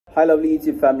Hi lovely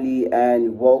YouTube family,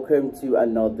 and welcome to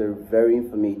another very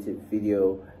informative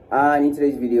video. And in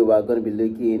today's video we're going to be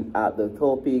looking at the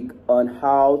topic on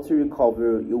how to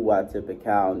recover your WhatsApp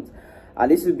account.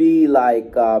 And this will be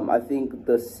like I think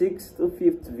the 6th or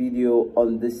 5th video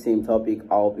on this same topic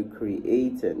I'll be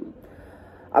creating.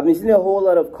 I've been seeing a whole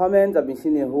lot of comments. I've been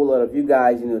seeing a whole lot of you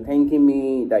guys, thanking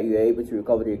me that you're able to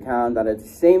recover the account. And at the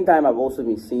same time, I've also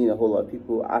been seeing a whole lot of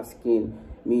people asking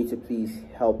me to please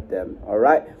help them. All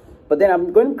right. But then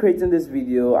I'm going to be creating this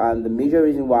video, and the major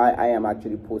reason why I am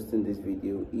actually posting this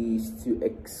video is to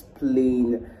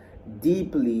explain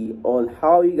deeply on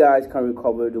how you guys can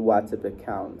recover the WhatsApp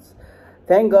accounts.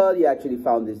 Thank God you actually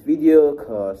found this video,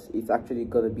 because it's actually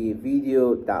going to be a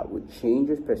video that would change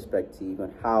your perspective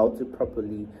on how to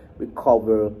properly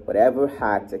recover whatever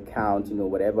hacked account,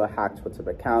 whatever hacked WhatsApp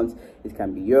account. It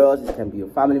can be yours, it can be your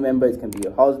family member, it can be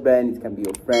your husband, it can be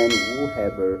your friend,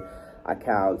 whoever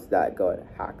accounts that got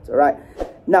hacked. All right,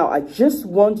 now I just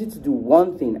want you to do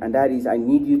one thing, and that is I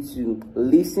need you to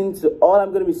listen to all I'm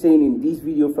going to be saying in this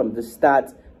video from the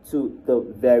start to the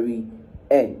very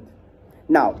end.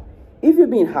 Now, if you're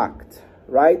being hacked,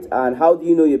 right, and how do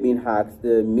you know you're being hacked?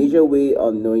 The major way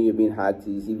of knowing you're being hacked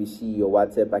is if you see your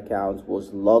WhatsApp account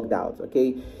was logged out.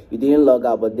 Okay, you didn't log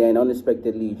out, but then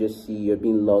unexpectedly you just see you're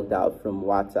being logged out from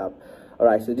WhatsApp. All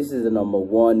right, so this is the number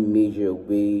one major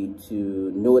way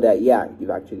to know that, yeah, you've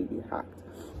actually been hacked.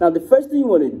 Now, the first thing you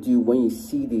want to do when you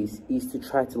see this is to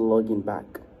try to log in back.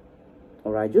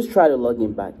 All right, just try to log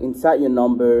in back. Insert your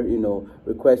number,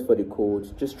 request for the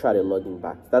code. Just try to log in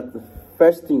back. That's the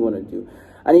first thing you want to do.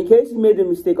 And in case you made the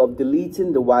mistake of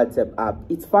deleting the WhatsApp app,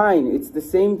 it's fine. It's the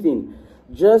same thing.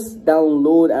 Just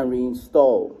download and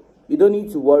reinstall. You don't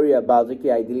need to worry about, okay,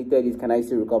 I deleted it, can I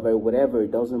still recover it? Whatever,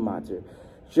 it doesn't matter.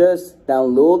 Just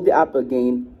download the app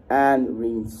again and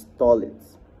reinstall it.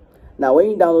 Now,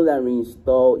 when you download and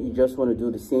reinstall, you just want to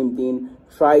do the same thing.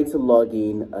 Try to log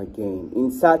in again.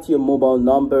 Insert your mobile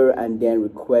number and then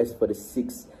request for the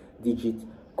 6-digit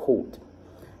code.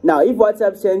 Now, if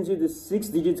WhatsApp sends you the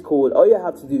 6-digit code, all you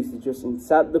have to do is to just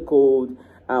insert the code.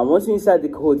 And once you insert the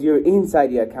code, you're inside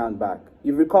your account back.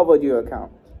 You've recovered your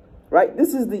account. Right?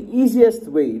 This is the easiest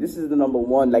way. This is the number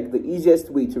one, like the easiest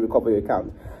way to recover your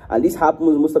account. And this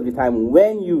happens most of the time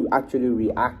when you actually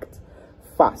react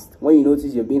fast. When you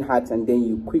notice you're being hacked and then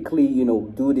you quickly,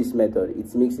 do this method,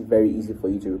 it makes it very easy for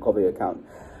you to recover your account.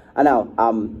 And now,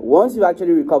 once you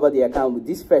actually recover the account with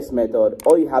this first method,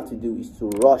 all you have to do is to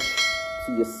rush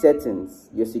to your settings,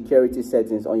 your security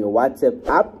settings on your WhatsApp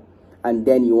app. And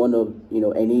then you want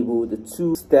to, enable the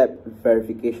 2-step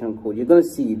verification code. You're going to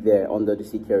see it there under the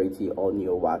security on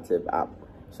your WhatsApp app.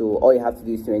 So all you have to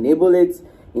do is to enable it,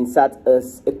 insert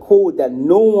a code that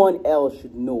no one else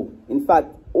should know. In fact,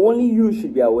 only you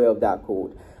should be aware of that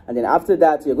code. And then after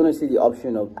that, you're going to see the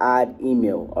option of add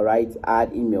email. All right,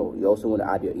 add email. You also want to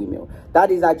add your email. That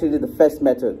is actually the first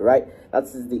method, right?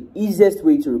 That's the easiest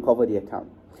way to recover the account.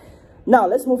 Now,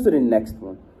 let's move to the next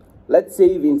one. Let's say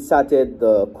you've inserted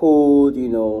the code,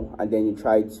 and then you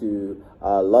try to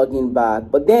log in back.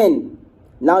 But then,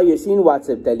 now you're seeing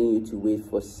WhatsApp telling you to wait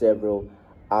for several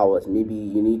hours. Maybe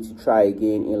you need to try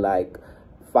again in like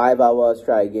 5 hours,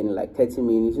 try again in like 30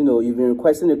 minutes. You've been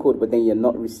requesting the code, but then you're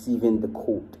not receiving the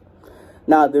code.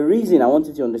 Now, the reason I want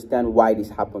you to understand why this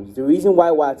happens, the reason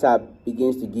why WhatsApp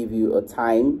begins to give you a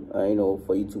time,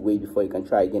 for you to wait before you can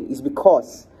try again, is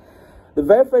because the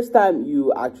very first time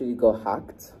you actually got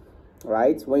hacked,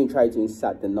 right, when you try to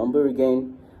insert the number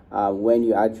again, when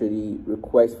you actually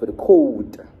request for the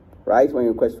code, right, when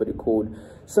you request for the code,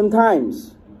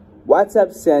 sometimes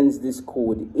WhatsApp sends this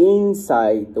code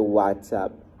inside the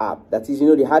WhatsApp app. That is,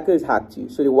 the hackers hacked you.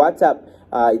 So the WhatsApp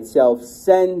itself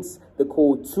sends the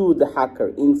code to the hacker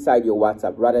inside your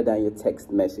WhatsApp rather than your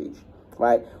text message,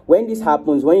 right? When this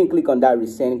happens, when you click on that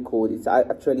resend code, it's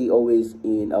actually always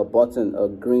in a button, a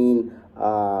green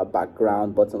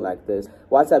background button like this.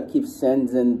 WhatsApp keeps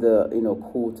sending the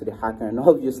code to the hacker, and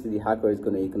obviously the hacker is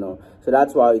going to ignore. So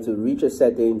that's why it will reach a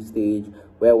certain stage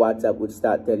where WhatsApp would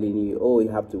start telling you, oh, you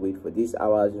have to wait for these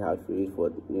hours, you have to wait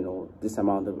for this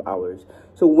amount of hours.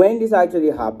 So when this actually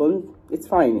happens, it's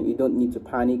fine. You don't need to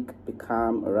panic, be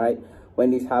calm. All right, when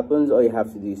this happens, all you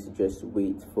have to do is to just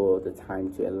wait for the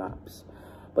time to elapse.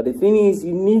 But the thing is,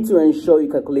 you need to ensure you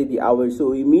calculate the hours.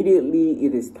 So immediately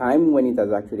it is time when it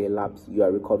has actually elapsed, you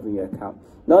are recovering your account.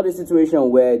 Not a situation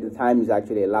where the time is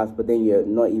actually elapsed, but then you're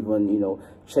not even,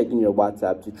 checking your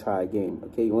WhatsApp to try again.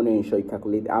 Okay, you want to ensure you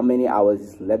calculate how many hours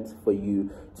is left for you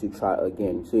to try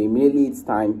again. So immediately it's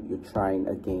time, you're trying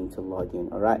again to log in.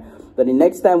 All right. But the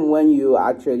next time when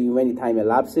the time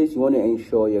elapses, you want to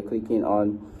ensure you're clicking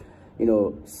on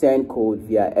send code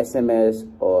via SMS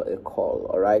or a call.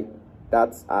 All right,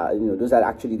 that's those are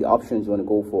actually the options you want to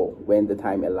go for when the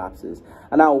time elapses.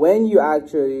 And now when you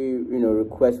actually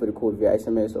request for the code via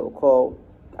SMS or call,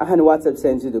 and WhatsApp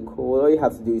sends you the code, all you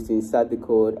have to do is to insert the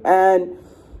code and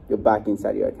you're back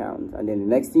inside your account. And then the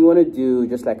next thing you want to do,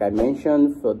 just like I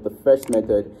mentioned for the first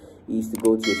method, is to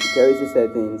go to your security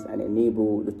settings and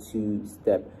enable the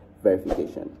two-step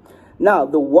verification. Now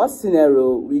the worst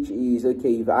scenario, which is, okay,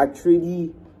 you've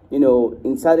actually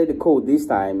inserted the code this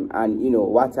time and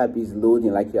WhatsApp is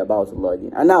loading, like you're about to log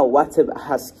in, and now WhatsApp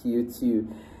asks you to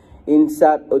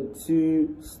insert a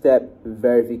two-step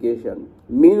verification.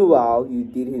 Meanwhile, you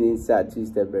didn't insert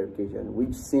two-step verification,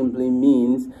 which simply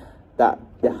means that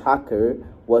the hacker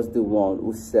was the one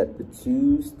who set the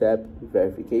two-step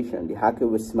verification. The hacker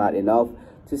was smart enough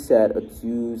to set a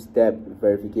two-step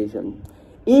verification.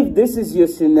 If this is your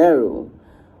scenario,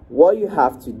 what you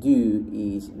have to do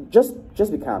is just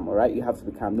be calm. All right, you have to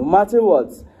be calm no matter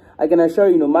what. I can assure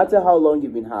you, no matter how long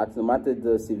you've been hacked, no matter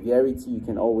the severity, you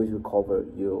can always recover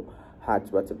your hacked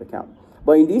WhatsApp account.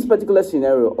 But in this particular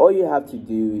scenario, all you have to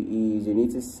do is you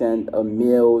need to send a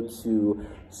mail to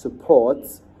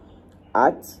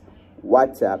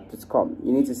support@whatsapp.com.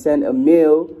 You need to send a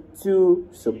mail to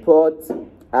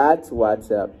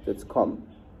support@whatsapp.com.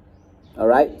 All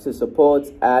right, so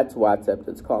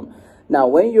support@whatsapp.com. Now,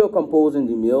 when you're composing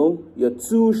the mail, your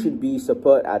to should be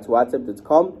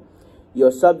support@whatsapp.com.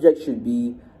 Your subject should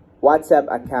be WhatsApp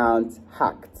account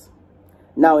hacked.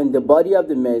 Now, in the body of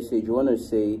the message, you want to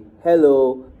say,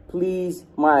 hello, please,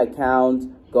 my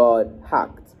account got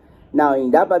hacked. Now,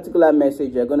 in that particular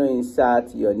message, you're going to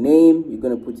insert your name. You're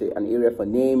going to put an area for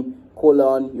name,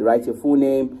 colon, you write your full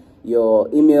name, your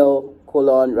email,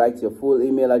 colon, write your full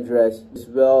email address. As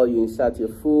well, you insert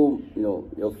your full, your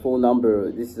phone number.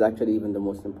 This is actually even the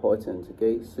most important,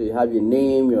 okay? So you have your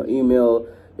name, your email,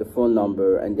 your phone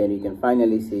number, and then you can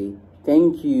finally say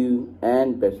thank you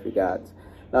and best regards.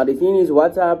 Now the thing is,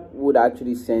 WhatsApp would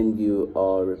actually send you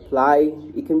a reply.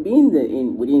 It can be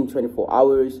within 24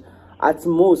 hours at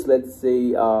most, let's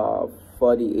say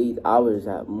 48 hours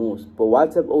at most, but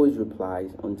WhatsApp always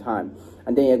replies on time.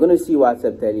 And then you're going to see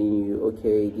WhatsApp telling you,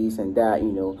 okay, this and that,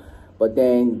 but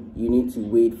then you need to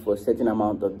wait for a certain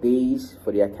amount of days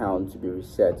for the account to be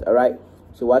reset. All right,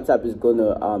 so WhatsApp is going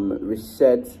to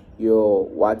reset your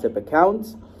WhatsApp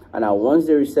account, and now once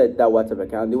they reset that WhatsApp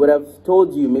account, they would have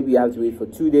told you maybe you have to wait for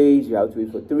 2 days, you have to wait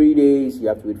for 3 days, you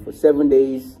have to wait for 7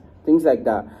 days, things like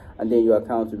that, and then your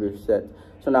account will be reset.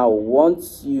 So now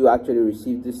once you actually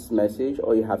receive this message,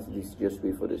 all you have to do is just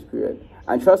wait for this period.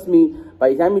 And trust me, by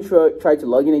the time you try to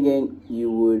log in again,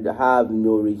 you would have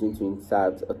no reason to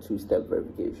insert a two-step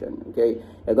verification, okay?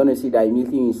 You're going to see that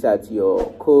immediately you insert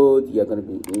your code, you're going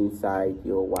to be inside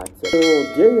your WhatsApp. So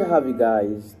there you have it,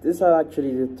 guys. These are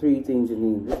actually the 3 things you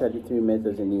need. These are the 3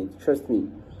 methods you need. Trust me.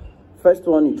 First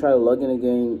one, you try to log in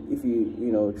again. If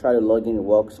you try to log in, it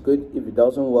works good. If it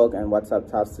doesn't work and WhatsApp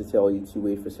starts to tell you to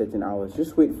wait for certain hours,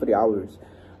 just wait for the hours,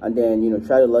 and then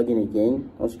try to log in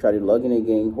again. Once you try to log in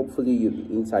again, hopefully you'll be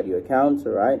inside your account.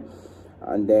 All right,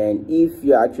 and then if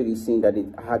you're actually seeing that the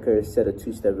hacker set a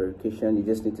two-step verification, you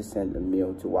just need to send a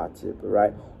mail to WhatsApp. All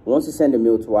right, once you send a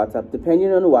mail to WhatsApp,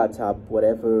 depending on WhatsApp,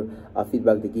 whatever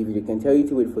feedback they give you, they can tell you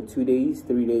to wait for 2 days,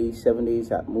 3 days, 7 days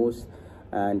at most,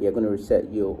 and they're going to reset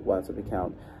your WhatsApp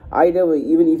account. Either way,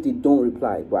 even if they don't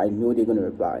reply, but I know they're going to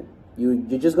reply, you're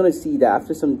just going to see that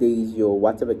after some days your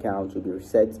WhatsApp account will be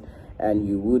reset and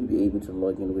you would be able to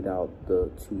log in without the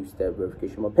two-step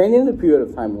verification. But pending the period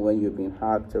of time when you're being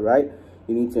hacked, all right,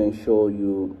 you need to ensure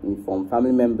you inform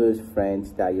family members,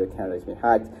 friends that your account has been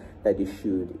hacked, that they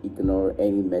should ignore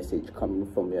any message coming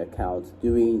from your account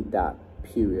during that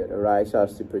period, all right, so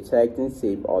as to protect and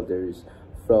save others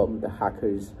from the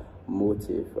hackers'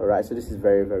 motive. All right, so this is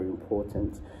very, very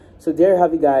important. So there you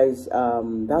have it, guys.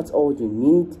 That's all you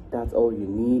need. That's all you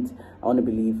need. I want to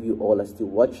believe you all are still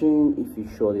watching. If you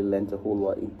surely learned a whole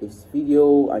lot in this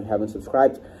video and you haven't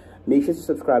subscribed, make sure to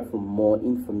subscribe for more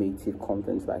informative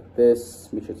content like this.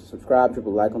 Make sure to subscribe, drop a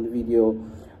like on the video,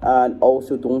 and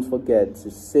also don't forget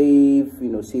to save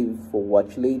save for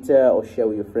watch later or share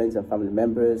with your friends and family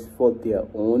members for their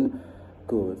own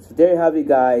good. So there you have it,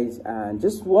 guys. And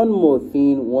just one more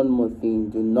thing,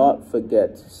 do not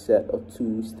forget to set a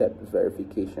two-step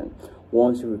verification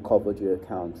once you recovered your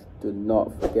account. Do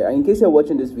not forget. And in case you're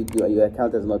watching this video and your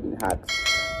account has not been hacked,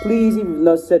 please, if you've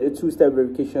not set a two-step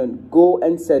verification, go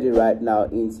and set it right now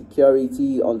in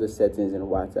security on the settings in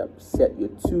WhatsApp. Set your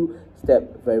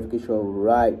two-step verification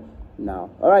right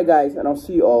now. All right, guys, and I'll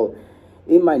see you all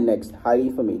in my next highly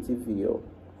informative video.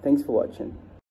 Thanks for watching.